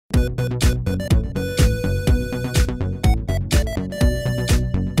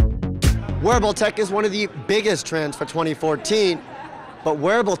Wearable tech is one of the biggest trends for 2014, but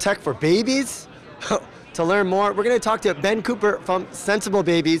wearable tech for babies? To learn more, we're going to talk to Ben Cooper from Sensible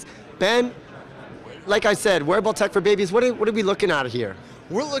Babies. Ben, like I said, wearable tech for babies, what are we looking at here?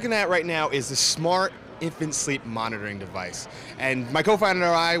 We're looking at right now is the smart infant sleep monitoring device. And my co-founder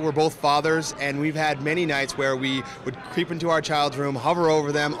and I were both fathers, and we've had many nights where we would creep into our child's room, hover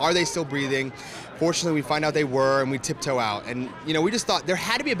over them, are they still breathing? Fortunately, we find out they were, and we tiptoe out. And we just thought there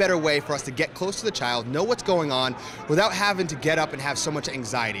had to be a better way for us to get close to the child, know what's going on, without having to get up and have so much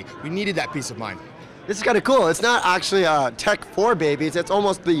anxiety. We needed that peace of mind. This is kind of cool. It's not actually tech for babies, it's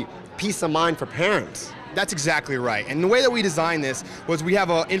almost the peace of mind for parents. That's exactly right. And the way that we designed this was we have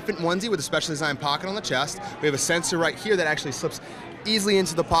an infant onesie with a specially designed pocket on the chest. We have a sensor right here that actually slips easily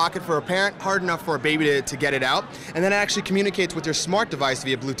into the pocket for a parent, hard enough for a baby to get it out. And then it actually communicates with your smart device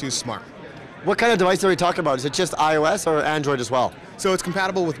via Bluetooth Smart. What kind of device are we talking about? Is it just iOS or Android as well? So it's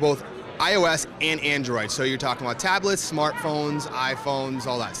compatible with both iOS and Android. So you're talking about tablets, smartphones, iPhones,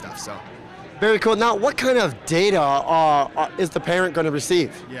 all that stuff. So. Very cool. Now, what kind of data is the parent going to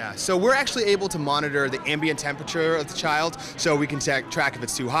receive? Yeah, so we're actually able to monitor the ambient temperature of the child, so we can track if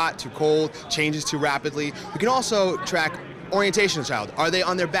it's too hot, too cold, changes too rapidly. We can also track orientation of the child. Are they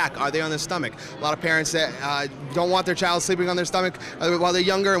on their back? Are they on their stomach? A lot of parents that don't want their child sleeping on their stomach while they're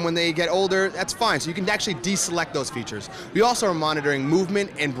younger, and when they get older, that's fine. So you can actually deselect those features. We also are monitoring movement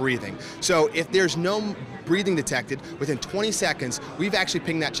and breathing. So if there's no breathing detected, within 20 seconds, we've actually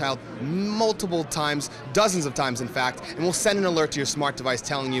pinged that child multiple times, dozens of times in fact, and we'll send an alert to your smart device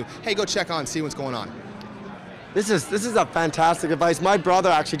telling you, hey, go check on, see what's going on. This is a fantastic advice. My brother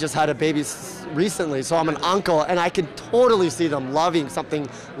actually just had a baby recently, so I'm an uncle, and I can totally see them loving something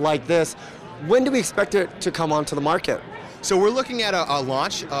like this. When do we expect it to come onto the market? So we're looking at a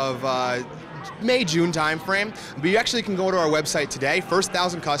launch of May, June timeframe, but you actually can go to our website today. First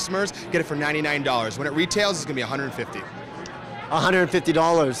 1,000 customers get it for $99. When it retails, it's going to be $150.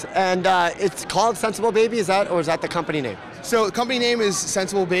 $150. And it's called Sensible Baby, is that the company name? So the company name is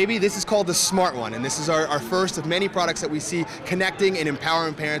Sensible Baby. This is called the SmartOne, and this is our first of many products that we see connecting and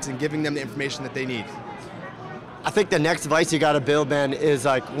empowering parents and giving them the information that they need. I think the next device you got to build, Ben, is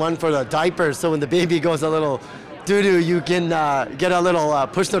like one for the diapers, so when the baby goes a little doo-doo, you can get a little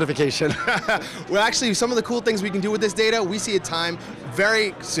push notification. Well, actually, some of the cool things we can do with this data, we see a time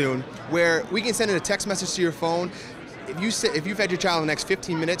very soon where we can send in a text message to your phone. If you've had your child in the next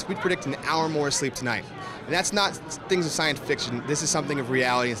 15 minutes, we'd predict an hour more sleep tonight. And that's not things of science fiction. This is something of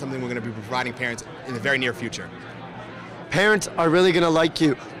reality and something we're going to be providing parents in the very near future. Parents are really going to like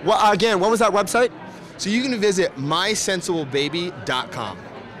you. Well, again, what was that website? So you can visit mysensiblebaby.com.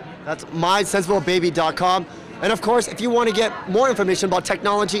 That's mysensiblebaby.com. And of course, if you want to get more information about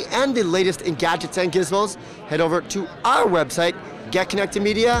technology and the latest in gadgets and gizmos, head over to our website,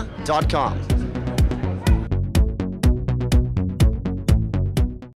 GetConnectedMedia.com.